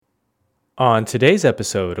On today's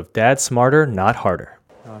episode of Dad Smarter, Not Harder.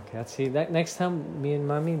 Okay, let's see. That next time, me and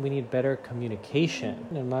Mommy, we need better communication.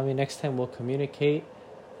 And Mommy, next time we'll communicate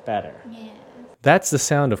better. Yeah. That's the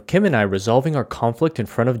sound of Kim and I resolving our conflict in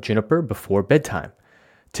front of Juniper before bedtime.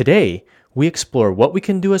 Today, we explore what we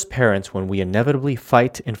can do as parents when we inevitably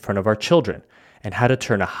fight in front of our children, and how to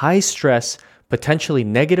turn a high-stress, potentially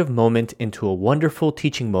negative moment into a wonderful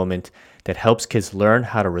teaching moment that helps kids learn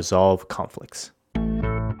how to resolve conflicts.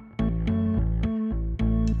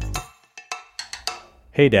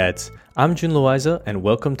 Hey dads, I'm Jun Loaiza and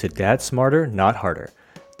welcome to Dad Smarter, Not Harder.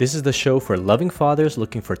 This is the show for loving fathers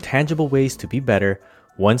looking for tangible ways to be better,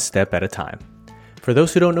 one step at a time. For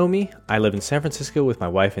those who don't know me, I live in San Francisco with my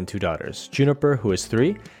wife and two daughters, Juniper, who is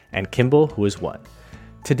 3, and Kimball, who is 1.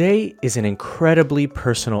 Today is an incredibly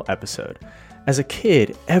personal episode. As a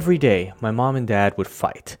kid, every day, my mom and dad would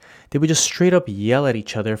fight. They would just straight up yell at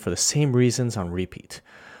each other for the same reasons on repeat.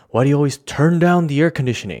 Why do you always turn down the air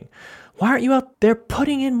conditioning? Why aren't you out there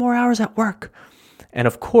putting in more hours at work? And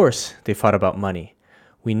of course, they fought about money.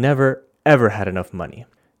 We never, ever had enough money.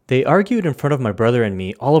 They argued in front of my brother and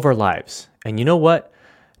me all of our lives. And you know what?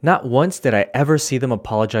 Not once did I ever see them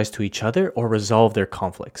apologize to each other or resolve their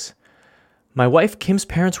conflicts. My wife Kim's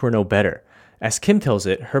parents were no better. As Kim tells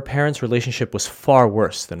it, her parents' relationship was far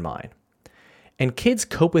worse than mine. And kids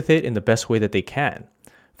cope with it in the best way that they can.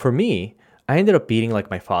 For me, I ended up beating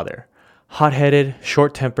like my father. Hot-headed,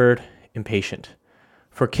 short-tempered, impatient.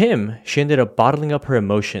 For Kim, she ended up bottling up her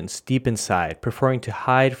emotions deep inside, preferring to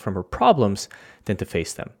hide from her problems than to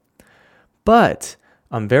face them. But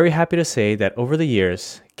I'm very happy to say that over the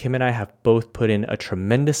years, Kim and I have both put in a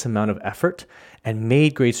tremendous amount of effort and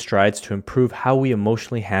made great strides to improve how we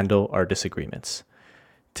emotionally handle our disagreements.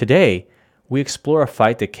 Today, we explore a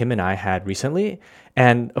fight that Kim and I had recently,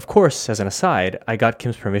 and of course, as an aside, I got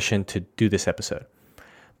Kim's permission to do this episode.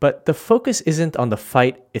 But the focus isn't on the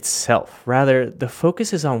fight itself. Rather, the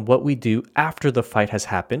focus is on what we do after the fight has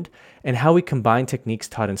happened and how we combine techniques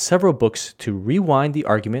taught in several books to rewind the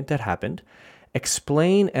argument that happened,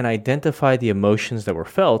 explain and identify the emotions that were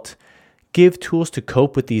felt, give tools to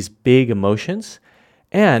cope with these big emotions,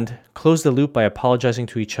 and close the loop by apologizing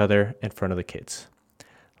to each other in front of the kids.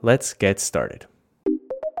 Let's get started.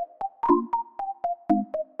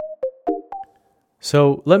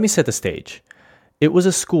 So let me set the stage. It was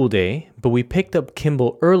a school day, but we picked up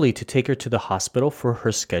Kimball early to take her to the hospital for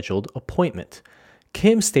her scheduled appointment.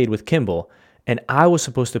 Kim stayed with Kimball, and I was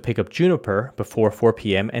supposed to pick up Juniper before 4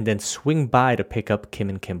 p.m. and then swing by to pick up Kim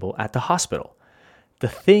and Kimball at the hospital. The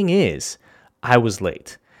thing is, I was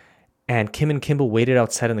late, and Kim and Kimball waited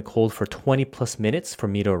outside in the cold for 20 plus minutes for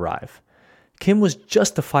me to arrive. Kim was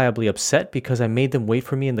justifiably upset because I made them wait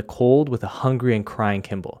for me in the cold with a hungry and crying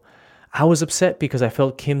Kimball. I was upset because I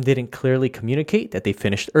felt Kim didn't clearly communicate that they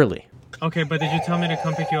finished early. Okay, but did you tell me to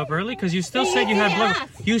come pick you up early? Because you still said you had blood.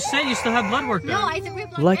 You said you still had blood work done. No, I said we have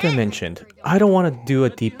blood Like I then. mentioned, I don't want to do a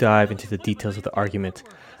deep dive into the details of the argument.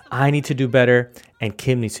 I need to do better, and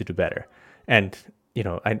Kim needs to do better. And,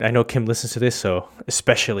 I know Kim listens to this, so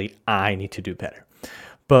especially I need to do better.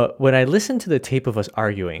 But when I listen to the tape of us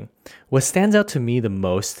arguing, what stands out to me the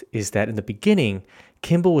most is that in the beginning,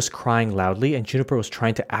 Kimball was crying loudly and Juniper was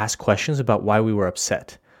trying to ask questions about why we were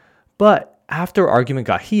upset. But after our argument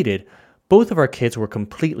got heated, both of our kids were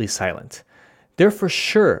completely silent. They're for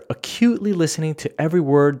sure acutely listening to every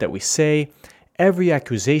word that we say, every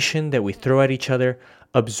accusation that we throw at each other,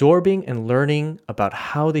 absorbing and learning about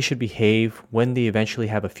how they should behave when they eventually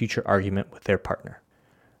have a future argument with their partner.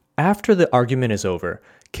 After the argument is over,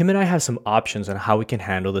 Kim and I have some options on how we can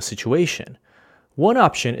handle the situation. One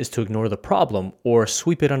option is to ignore the problem or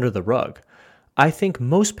sweep it under the rug. I think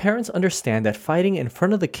most parents understand that fighting in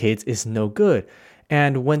front of the kids is no good,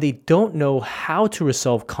 and when they don't know how to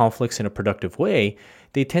resolve conflicts in a productive way,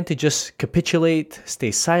 they tend to just capitulate,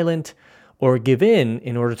 stay silent, or give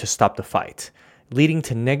in order to stop the fight, leading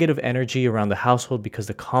to negative energy around the household because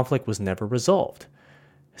the conflict was never resolved.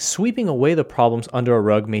 Sweeping away the problems under a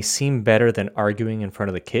rug may seem better than arguing in front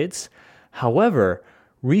of the kids. However,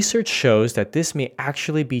 research shows that this may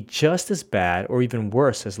actually be just as bad or even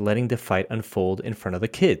worse as letting the fight unfold in front of the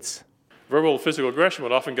kids. Verbal physical aggression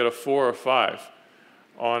would often get a 4 or 5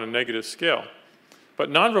 on a negative scale. But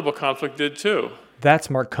nonverbal conflict did too. That's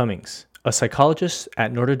Mark Cummings, a psychologist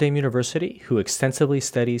at Notre Dame University who extensively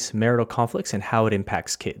studies marital conflicts and how it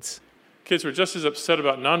impacts kids. Kids were just as upset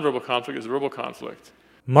about nonverbal conflict as verbal conflict.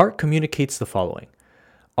 Mark communicates the following.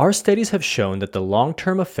 Our studies have shown that the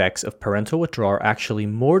long-term effects of parental withdrawal are actually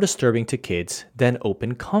more disturbing to kids than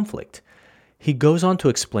open conflict. He goes on to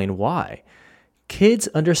explain why. Kids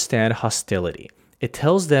understand hostility. It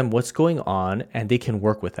tells them what's going on and they can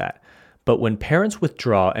work with that. But when parents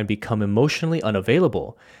withdraw and become emotionally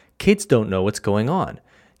unavailable, kids don't know what's going on.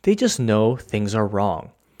 They just know things are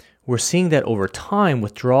wrong. We're seeing that over time,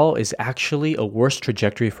 withdrawal is actually a worse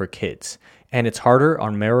trajectory for kids, and it's harder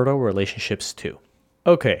on marital relationships too.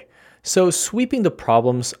 Okay, so sweeping the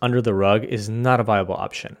problems under the rug is not a viable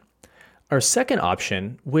option. Our second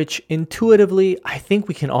option, which intuitively I think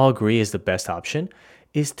we can all agree is the best option,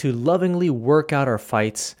 is to lovingly work out our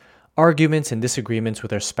fights, arguments, and disagreements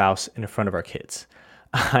with our spouse in front of our kids.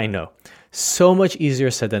 I know, so much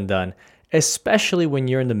easier said than done, especially when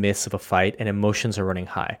you're in the midst of a fight and emotions are running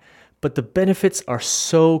high. But the benefits are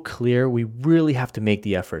so clear, we really have to make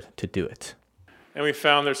the effort to do it. And we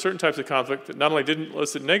found there are certain types of conflict that not only didn't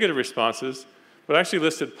elicit negative responses, but actually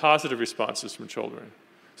elicited positive responses from children.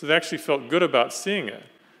 So they actually felt good about seeing it.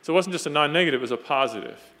 So it wasn't just a non-negative, it was a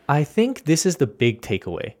positive. I think this is the big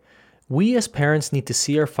takeaway. We as parents need to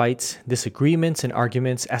see our fights, disagreements, and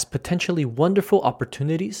arguments as potentially wonderful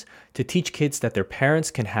opportunities to teach kids that their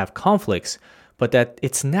parents can have conflicts, but that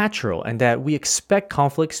it's natural and that we expect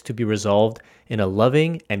conflicts to be resolved in a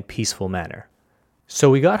loving and peaceful manner. So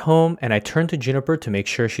we got home and I turned to Juniper to make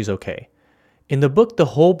sure she's okay. In the book The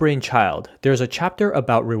Whole Brain Child, there's a chapter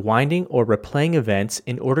about rewinding or replaying events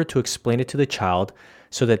in order to explain it to the child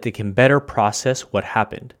so that they can better process what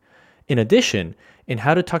happened. In addition, in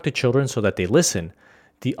How to Talk to Children So That They Listen,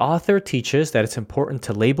 the author teaches that it's important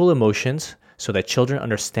to label emotions so that children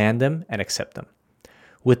understand them and accept them.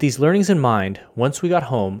 With these learnings in mind, once we got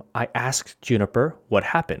home, I asked Juniper what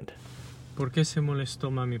happened. ¿Por qué se molestó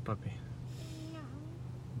mami papi?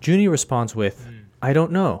 Junie responds with, I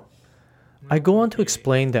don't know. I go on to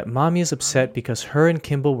explain that mommy is upset because her and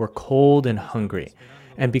Kimball were cold and hungry,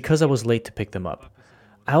 and because I was late to pick them up.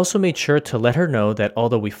 I also made sure to let her know that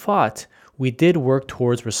although we fought, we did work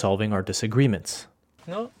towards resolving our disagreements.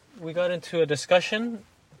 No, we got into a discussion,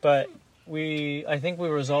 but I think we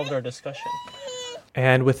resolved our discussion.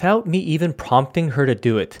 And without me even prompting her to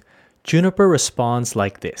do it, Juniper responds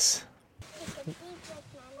like this.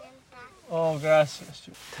 Oh, gracias.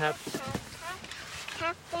 Tap.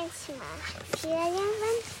 Captain Smart. Here I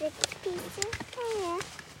am, 6 pieces of hair,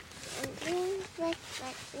 and green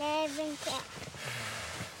with 11 cats.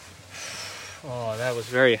 Oh, that was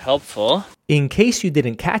very helpful. In case you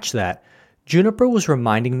didn't catch that, Juniper was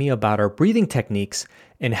reminding me about our breathing techniques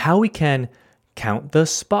and how we can count the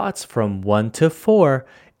spots from 1 to 4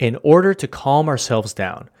 in order to calm ourselves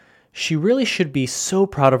down. She really should be so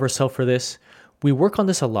proud of herself for this. We work on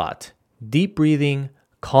this a lot. Deep breathing,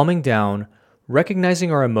 calming down,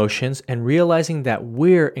 recognizing our emotions, and realizing that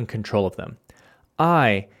we're in control of them.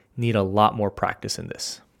 I need a lot more practice in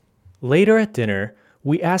this. Later at dinner,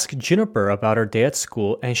 we ask Juniper about her day at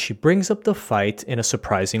school, and she brings up the fight in a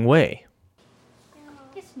surprising way.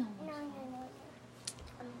 No.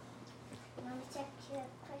 Mom said you're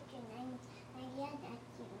quick and I yelled at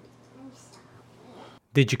you. I'm sorry.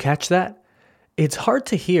 Did you catch that? It's hard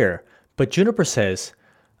to hear, but Juniper says,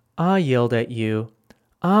 I yelled at you.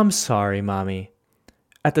 I'm sorry, Mommy.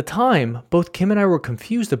 At the time, both Kim and I were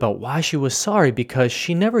confused about why she was sorry because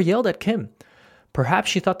she never yelled at Kim. Perhaps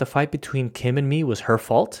she thought the fight between Kim and me was her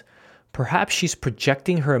fault. Perhaps she's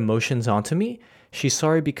projecting her emotions onto me. She's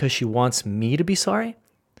sorry because she wants me to be sorry.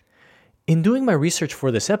 In doing my research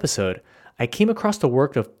for this episode, I came across the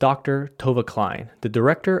work of Dr. Tova Klein, the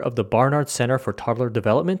director of the Barnard Center for Toddler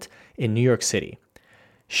Development in New York City.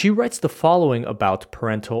 She writes the following about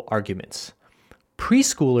parental arguments.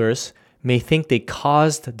 Preschoolers may think they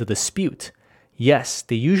caused the dispute. Yes,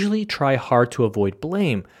 they usually try hard to avoid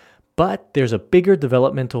blame, but there's a bigger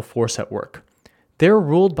developmental force at work. They're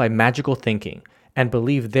ruled by magical thinking and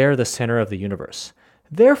believe they're the center of the universe.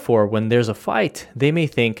 Therefore, when there's a fight, they may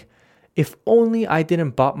think, if only I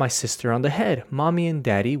didn't bop my sister on the head, Mommy and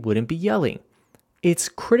Daddy wouldn't be yelling. It's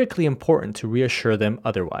critically important to reassure them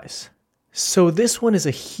otherwise. So this one is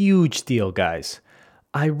a huge deal, guys.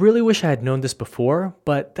 I really wish I had known this before,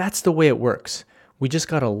 but that's the way it works. We just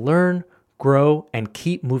gotta learn, grow, and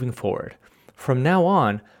keep moving forward. From now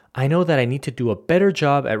on, I know that I need to do a better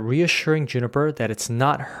job at reassuring Juniper that it's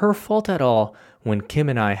not her fault at all when Kim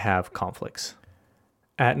and I have conflicts.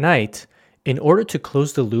 At night, in order to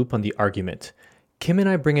close the loop on the argument, Kim and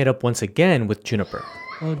I bring it up once again with Juniper.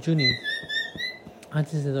 Oh, Junie,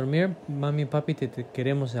 antes de dormir, mami y papi te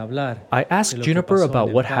queremos hablar. I de ask lo que Juniper pasó about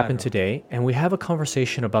en what el happened carro. today, and we have a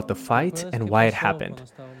conversation about the fight ¿Recuerdas and qué why it pasó happened.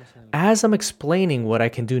 cuando estábamos en el- As I'm explaining what I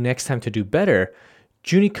can do next time to do better,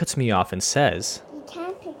 Junie cuts me off and says, You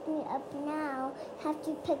can't pick me up now. Have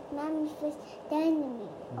to pick Mommy first, then me.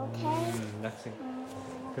 Okay? That's a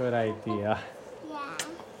good idea. Yeah.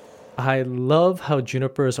 I love how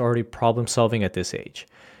Juniper is already problem solving at this age.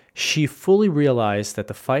 She fully realized that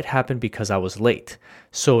the fight happened because I was late.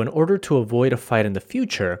 So in order to avoid a fight in the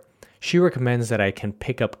future, she recommends that I can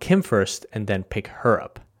pick up Kim first and then pick her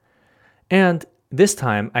up. And this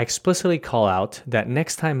time, I explicitly call out that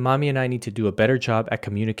next time Mommy and I need to do a better job at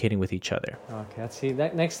communicating with each other. Okay, let's see.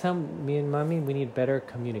 That next time, me and Mommy, we need better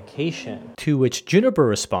communication. To which Juniper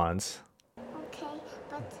responds, Okay,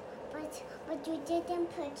 but you didn't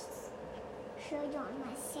put sugar on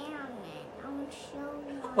my salmon. I want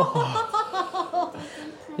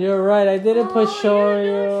sugar. You're right. I didn't put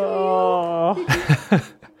shoyu.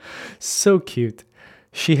 so cute.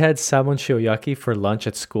 She had salmon shioyaki for lunch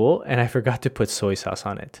at school, and I forgot to put soy sauce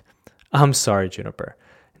on it. I'm sorry, Juniper.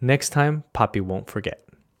 Next time, Papi won't forget.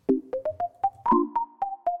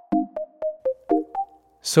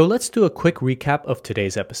 So let's do a quick recap of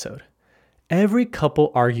today's episode. Every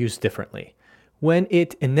couple argues differently. When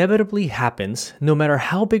it inevitably happens, no matter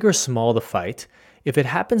how big or small the fight, if it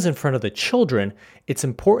happens in front of the children, it's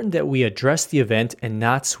important that we address the event and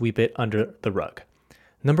not sweep it under the rug.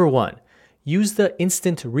 Number 1. Use the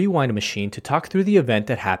instant rewind machine to talk through the event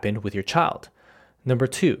that happened with your child. Number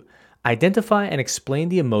 2, identify and explain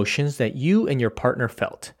the emotions that you and your partner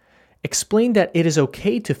felt. Explain that it is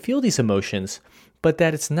okay to feel these emotions, but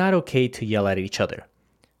that it's not okay to yell at each other.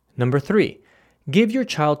 Number 3, give your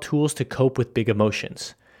child tools to cope with big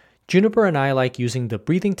emotions. Juniper and I like using the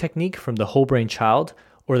breathing technique from the Whole Brain Child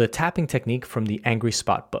or the tapping technique from the Angry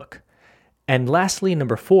Spot book. And lastly,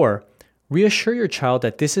 number 4, reassure your child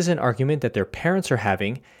that this is an argument that their parents are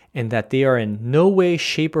having and that they are in no way,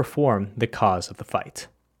 shape, or form the cause of the fight.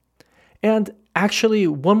 And actually,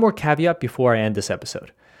 one more caveat before I end this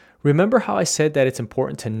episode. Remember how I said that it's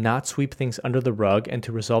important to not sweep things under the rug and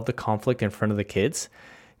to resolve the conflict in front of the kids?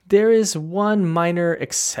 There is one minor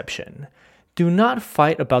exception. Do not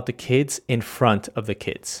fight about the kids in front of the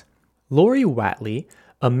kids. Lori Watley,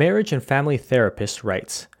 a marriage and family therapist,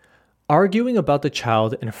 writes, arguing about the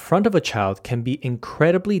child in front of a child can be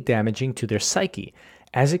incredibly damaging to their psyche,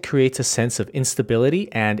 as it creates a sense of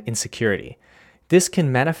instability and insecurity. This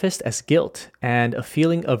can manifest as guilt and a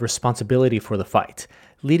feeling of responsibility for the fight,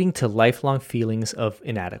 leading to lifelong feelings of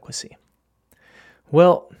inadequacy.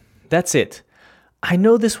 Well, that's it. I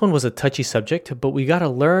know this one was a touchy subject, but we gotta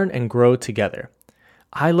learn and grow together.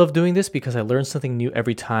 I love doing this because I learn something new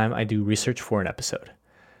every time I do research for an episode.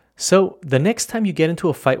 So, the next time you get into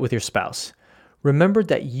a fight with your spouse, remember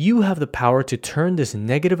that you have the power to turn this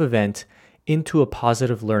negative event into a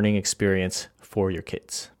positive learning experience for your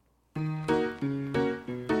kids.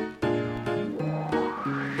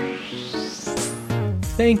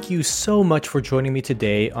 Thank you so much for joining me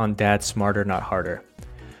today on Dad Smarter Not Harder.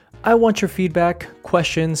 I want your feedback,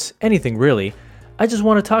 questions, anything really. I just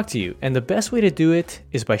want to talk to you, and the best way to do it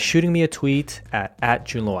is by shooting me a tweet at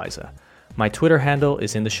 @JuneLoiza. My Twitter handle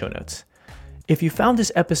is in the show notes. If you found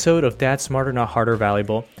this episode of Dad Smarter Not Harder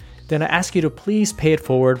valuable, then I ask you to please pay it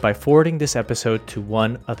forward by forwarding this episode to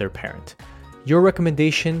one other parent. Your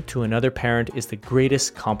recommendation to another parent is the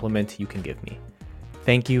greatest compliment you can give me.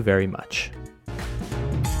 Thank you very much.